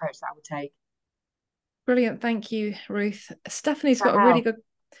be the approach that I would take. Brilliant, thank you, Ruth. Stephanie's got a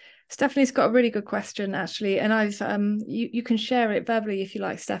really good question actually, and I've you can share it verbally if you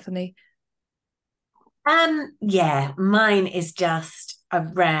like, Stephanie. Yeah, mine is just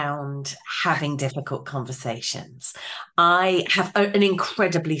around having difficult conversations. I have an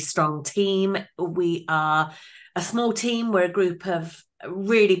incredibly strong team. We are a small team. We're a group of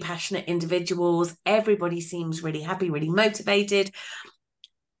really passionate individuals. Everybody seems really happy, really motivated.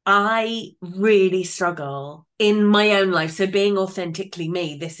 I really struggle in my own life. So being authentically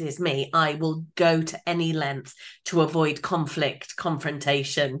me, this is me. I will go to any length to avoid conflict,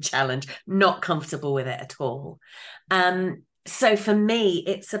 confrontation, challenge, not comfortable with it at all. So for me,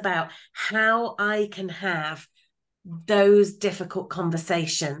 it's about how I can have those difficult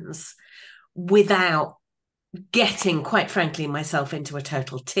conversations without getting, quite frankly, myself into a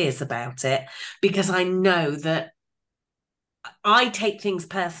total tears about it, because I know that I take things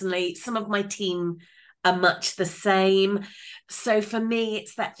personally. Some of my team are much the same. So for me,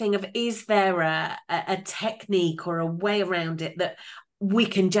 it's that thing of, is there a technique or a way around it that we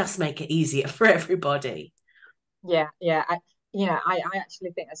can just make it easier for everybody? Yeah. I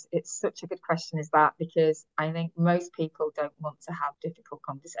actually think it's such a good question, is that, because I think most people don't want to have difficult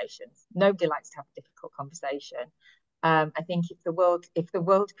conversations. Nobody likes to have a difficult conversation. I think if the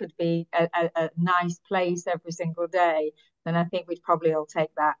world could be a nice place every single day, then I think we'd probably all take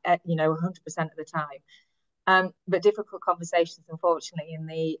that, 100% of the time. But difficult conversations,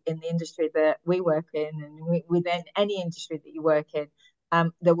 unfortunately, in the industry that we work in, and within any industry that you work in,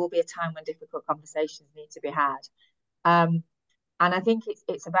 there will be a time when difficult conversations need to be had. And I think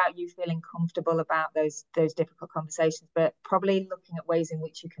it's about you feeling comfortable about those difficult conversations, but probably looking at ways in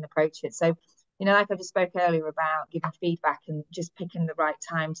which you can approach it. So, like I just spoke earlier about giving feedback and just picking the right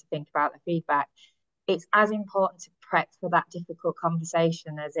time to think about the feedback. It's as important to prep for that difficult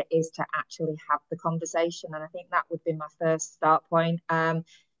conversation as it is to actually have the conversation. And I think that would be my first start point,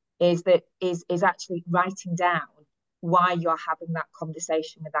 is actually writing down why you're having that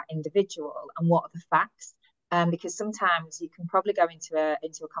conversation with that individual and what are the facts. Because sometimes you can probably go into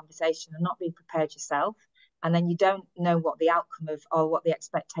a conversation and not be prepared yourself, and then you don't know what the outcome of, or what the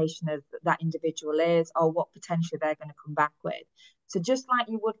expectation of that individual is, or what potentially they're going to come back with. So just like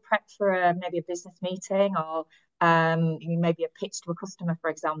you would prep for maybe a business meeting, or maybe a pitch to a customer, for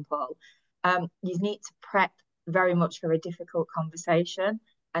example, you need to prep very much for a difficult conversation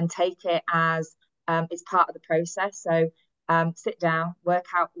and take it as it's part of the process. So sit down, work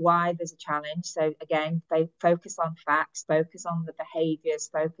out why there's a challenge. So again, focus on facts, focus on the behaviours,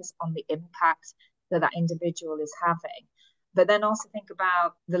 focus on the impact that individual is having. But then also think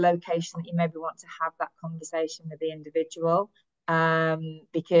about the location that you maybe want to have that conversation with the individual,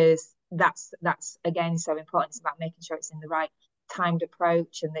 because that's again so important. It's about making sure it's in the right timed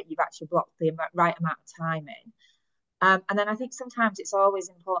approach and that you've actually blocked the right amount of time in. And then I think sometimes it's always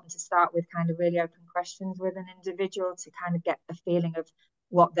important to start with kind of really open questions with an individual to kind of get a feeling of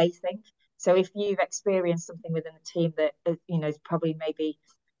what they think. So if you've experienced something within the team that, is probably maybe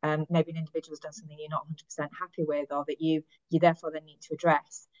an individual's done something you're not 100% happy with, or that you therefore then need to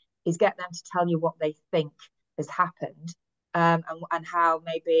address, is get them to tell you what they think has happened, and how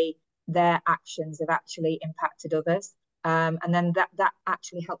maybe their actions have actually impacted others. And then that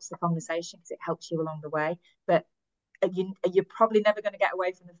actually helps the conversation, because it helps you along the way. But you're probably never going to get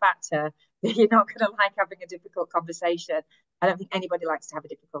away from the factor that you're not going to like having a difficult conversation. I don't think anybody likes to have a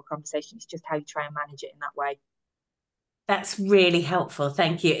difficult conversation. It's just how you try and manage it in that way. That's really helpful.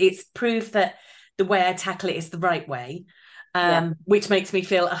 Thank you. It's proof that the way I tackle it is the right way, which makes me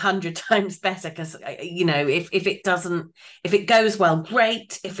feel 100 times better, because, you know, if it goes well,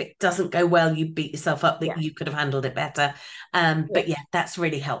 great. If it doesn't go well, you beat yourself up that you could have handled it better. But yeah, that's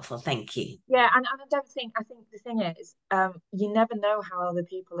really helpful. Thank you. Yeah, and I think the thing is, you never know how other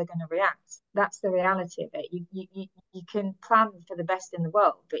people are going to react. That's the reality of it. You can plan for the best in the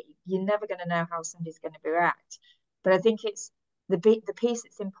world, but you're never going to know how somebody's going to react. But I think it's the piece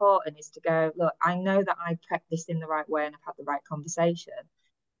that's important is to go, look, I know that I prepped this in the right way and I've had the right conversation.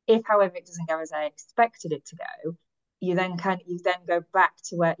 If, however, it doesn't go as I expected it to go, you then go back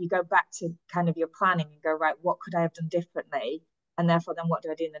to kind of your planning and go, right, what could I have done differently? And therefore, then what do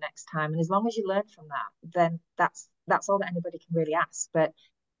I do the next time? And as long as you learn from that, then that's all that anybody can really ask. But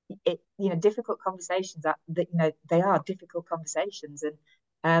difficult conversations they are difficult conversations,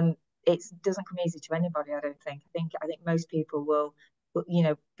 and it doesn't come easy to anybody. I don't think. I think most people will,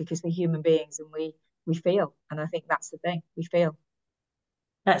 because we're human beings and we feel, and I think that's the thing, we feel.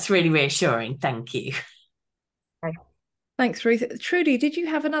 That's really reassuring. Thank you. Okay. Thanks, Ruth. Trudy, did you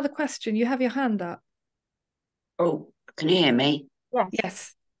have another question? You have your hand up. Oh, can you hear me?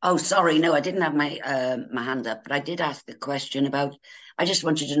 Yes. Oh, sorry. No, I didn't have my my hand up, but I did ask a question about. I just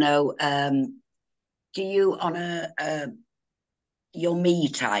wanted to know, do you on your me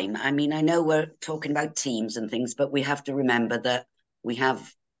time? I mean, I know we're talking about teams and things, but we have to remember that we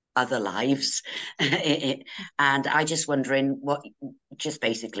have other lives, and I just wondering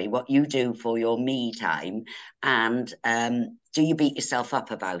basically what you do for your me time, and do you beat yourself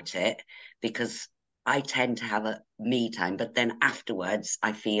up about it? Because I tend to have a me time, but then afterwards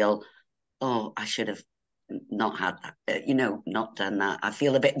I feel, oh, I should have not had that, not done that. I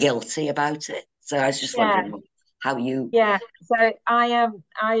feel a bit guilty about it. So I was just wondering how you. Yeah. So I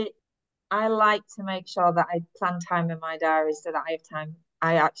like to make sure that I plan time in my diary so that I have time.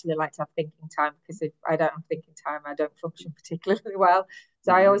 I actually like to have thinking time, because if I don't have thinking time, I don't function particularly well.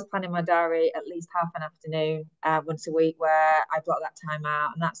 So I always plan in my diary at least half an afternoon once a week where I block that time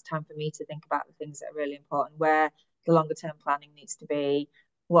out, and that's time for me to think about the things that are really important, where the longer term planning needs to be,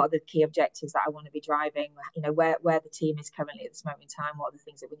 what are the key objectives that I want to be driving, where the team is currently at this moment in time, what are the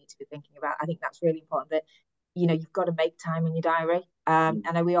things that we need to be thinking about. I think that's really important, that you've got to make time in your diary. And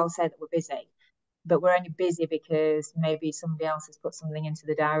we all say that we're busy, but we're only busy because maybe somebody else has put something into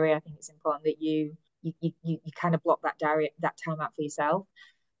the diary. I think it's important that you kind of block that time out for yourself.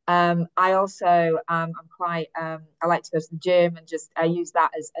 I also I'm quite I like to go to the gym, and I use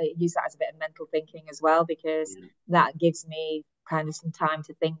that as a bit of mental thinking as well, because that gives me kind of some time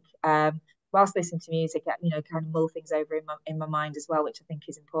to think whilst listening to music, kind of mull things over in my mind as well, which I think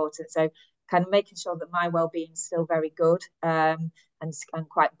is important. So kind of making sure that my well-being is still very good and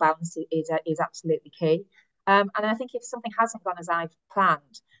quite balanced is absolutely key. And I think if something hasn't gone as I've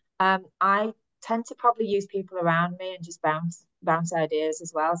planned, I tend to probably use people around me and just bounce ideas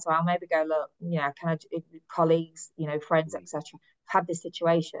as well. So I'll maybe go, look, colleagues, friends, etc. Had this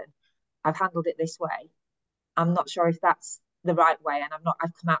situation, I've handled it this way. I'm not sure if that's the right way, and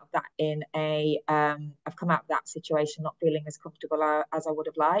I've come out of that situation not feeling as comfortable as I would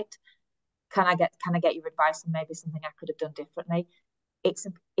have liked. Can I get your advice on maybe something I could have done differently? It's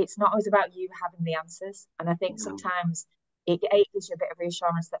not always about you having the answers, and I think sometimes it gives you a bit of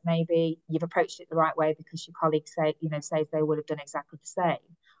reassurance that maybe you've approached it the right way because your colleagues say they would have done exactly the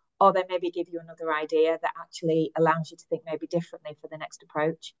same, or they maybe give you another idea that actually allows you to think maybe differently for the next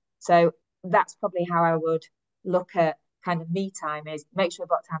approach. So that's probably how I would look at kind of me time, is make sure I've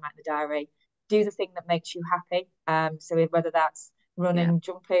got time out in the diary, do the thing that makes you happy. So whether that's running,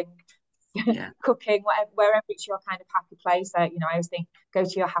 jumping, cooking, wherever it's your kind of happy place. I always think, go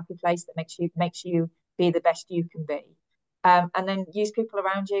to your happy place that makes you be the best you can be. And then use people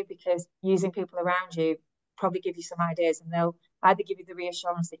around you, because using people around you probably give you some ideas, and they'll either give you the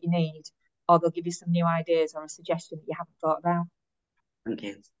reassurance that you need, or they'll give you some new ideas or a suggestion that you haven't thought about. Thank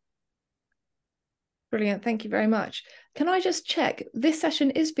you. Brilliant. Thank you very much. Can I just check, this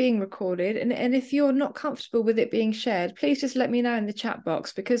session is being recorded, and if you're not comfortable with it being shared, please just let me know in the chat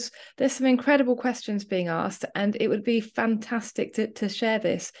box, because there's some incredible questions being asked and it would be fantastic to share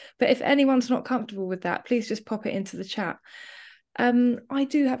this. But if anyone's not comfortable with that, please just pop it into the chat. I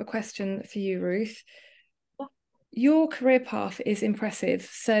do have a question for you, Ruth. Your career path is impressive.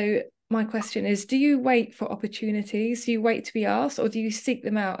 So my question is, do you wait for opportunities? Do you wait to be asked, or do you seek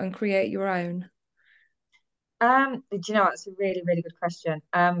them out and create your own? Do you know, that's a really, really good question.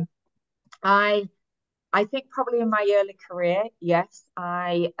 I I think probably in my early career, yes,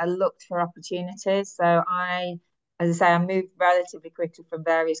 I looked for opportunities. So as I say, I moved relatively quickly from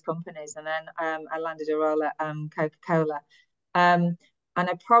various companies, and then I landed a role at Coca Cola. And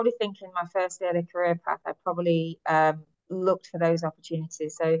I probably think in my first early career path, I probably looked for those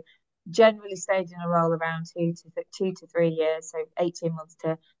opportunities. So generally stayed in a role around 2 to 3 years, so 18 months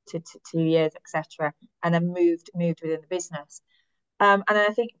to 2 years, etc., and then moved within the business. And then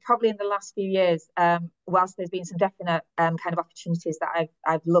I think probably in the last few years, whilst there's been some definite kind of opportunities that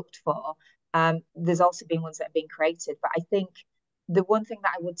I've looked for, there's also been ones that have been created. But I think the one thing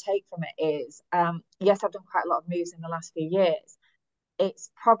that I would take from it is, yes, I've done quite a lot of moves in the last few years.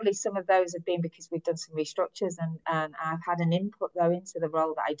 It's probably some of those have been because we've done some restructures, and I've had an input though into the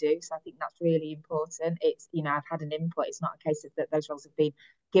role that I do. So I think that's really important. It's, you know, I've had an input. It's not a case of that those roles have been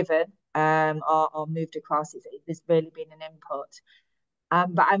given or moved across. There's really been an input.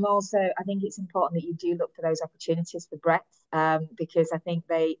 But I think it's important that you do look for those opportunities for breadth, because I think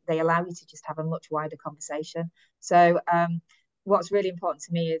they allow you to just have a much wider conversation. So what's really important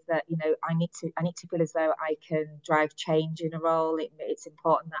to me is that, you know, I need to feel as though I can drive change in a role. It's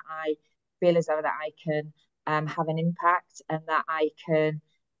important that I feel as though that I can have an impact, and that I can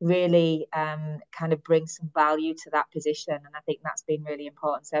really kind of bring some value to that position. And I think that's been really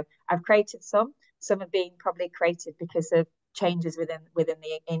important. So I've created some have been probably created because of changes within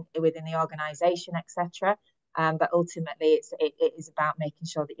the organization, etc. But ultimately, it is about making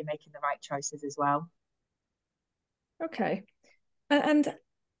sure that you're making the right choices as well. Okay, and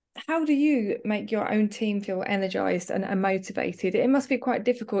how do you make your own team feel energized and motivated? It must be quite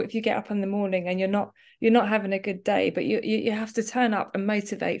difficult if you get up in the morning and you're not having a good day, but you have to turn up and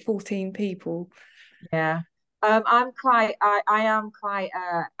motivate 14 people. Yeah. I am quite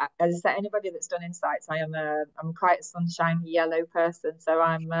as I said, anybody that's done insights, I'm quite a sunshiny yellow person, so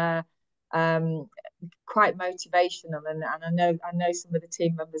I'm quite motivational, and I know some of the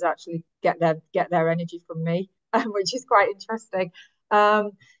team members actually get their energy from me, which is quite interesting.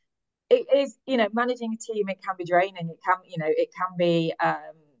 It is, you know, managing a team, it can be draining. It can be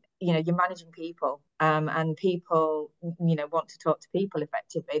you're managing people, and people, you know, want to talk to people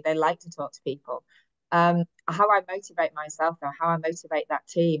effectively. They like to talk to people. How I motivate myself, or how I motivate that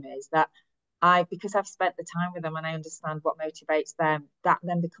team, is that because I've spent the time with them and I understand what motivates them, that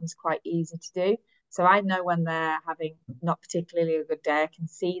then becomes quite easy to do. So I know when they're having not particularly a good day. I can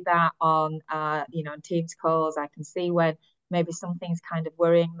see that on on Teams calls. I can see when maybe something's kind of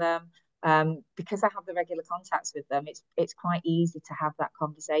worrying them. Because I have the regular contacts with them, it's quite easy to have that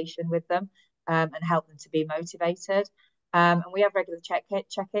conversation with them, and help them to be motivated. And we have regular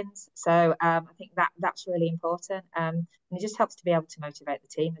check-ins, so I think that's really important. And it just helps to be able to motivate the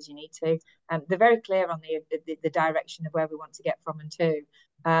team as you need to. They're very clear on the direction of where we want to get from and to.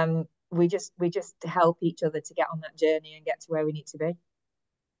 We just help each other to get on that journey and get to where we need to be.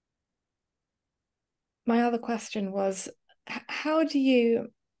 My other question was, how do you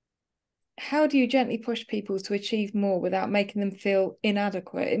gently push people to achieve more without making them feel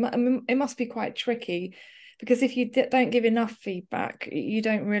inadequate? It must be quite tricky, because if you don't give enough feedback, you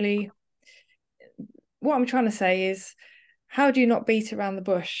don't really... What I'm trying to say is, how do you not beat around the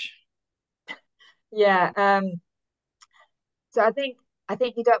bush? Yeah. So I think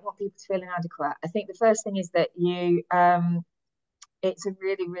you don't want people to feel inadequate. I think the first thing is that it's a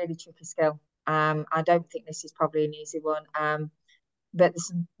really, really tricky skill. I don't think this is probably an easy one. But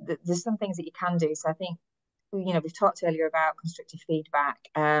there's some things that you can do. So I think, you know, we've talked earlier about constructive feedback,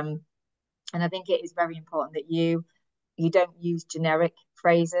 and I think it is very important that you don't use generic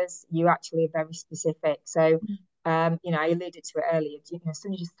phrases. You actually are very specific. So I alluded to it earlier.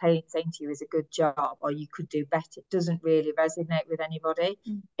 Somebody just saying to you is a good job, or you could do better, it doesn't really resonate with anybody.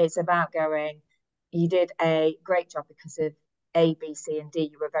 It's about going, you did a great job because of A, B, C, and D.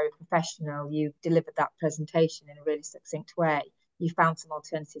 You were very professional. You delivered that presentation in a really succinct way. You found some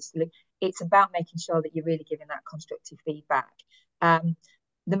alternatives. It's about making sure that you're really giving that constructive feedback.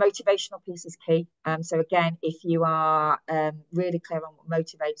 The motivational piece is key. So again, if you are really clear on what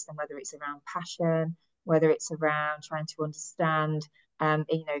motivates them, whether it's around passion, whether it's around trying to understand,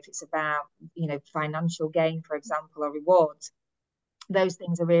 if it's about, financial gain, for example, or rewards, those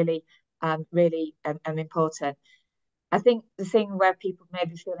things are really, really important. I think the thing where people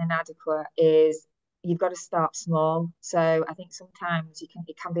maybe feel inadequate is you've got to start small. So I think sometimes it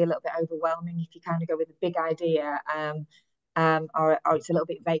can be a little bit overwhelming if you kind of go with a big idea, or it's a little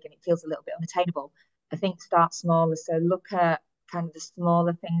bit vague and it feels a little bit unattainable. I think start smaller. So look at kind of the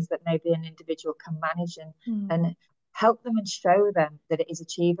smaller things that maybe an individual can manage, and help them and show them that it is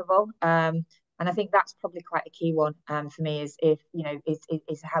achievable. And I think that's probably quite a key one for me, is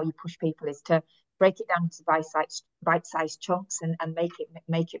how you push people, is to break it down into bite-sized chunks and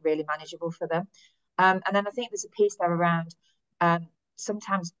make it really manageable for them. And then I think there's a piece there around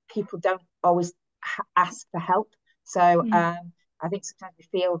sometimes people don't always ask for help. So I think sometimes they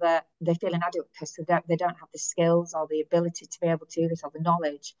feel inadequate because they don't have the skills or the ability to be able to do this or the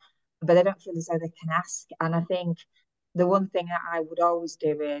knowledge, but they don't feel as though they can ask. And I think the one thing that I would always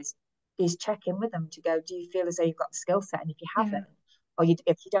do is check in with them to go, do you feel as though you've got the skill set? And if you haven't, or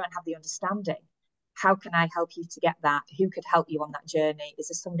if you don't have the understanding, how can I help you to get that? Who could help you on that journey? Is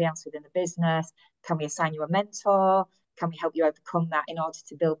there somebody else within the business? Can we assign you a mentor? Can we help you overcome that in order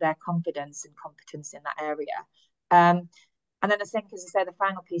to build their confidence and competence in that area? And then I think, as I say, the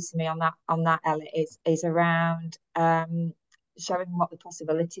final piece for me on that Ella is around showing what the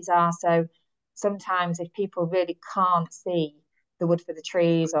possibilities are. So sometimes if people really can't see the wood for the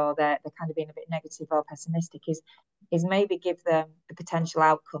trees, or they're kind of being a bit negative or pessimistic, is maybe give them a potential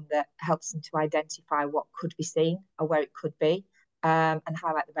outcome that helps them to identify what could be seen or where it could be, and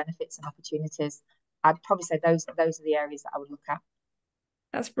highlight the benefits and opportunities. I'd probably say those are the areas that I would look at.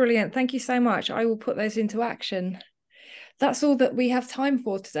 That's brilliant. Thank you so much. I will put those into action. That's all that we have time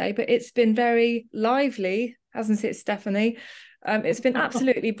for today, but it's been very lively, hasn't it, Stephanie? It's been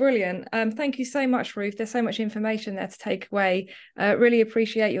absolutely brilliant. Thank you so much, Ruth. There's so much information there to take away. Really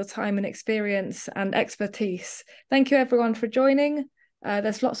appreciate your time and experience and expertise. Thank you, everyone, for joining.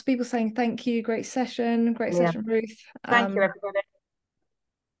 There's lots of people saying thank you. Great session, session, Ruth. Thank you, everybody.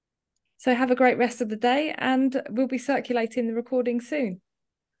 So have a great rest of the day, and we'll be circulating the recording soon.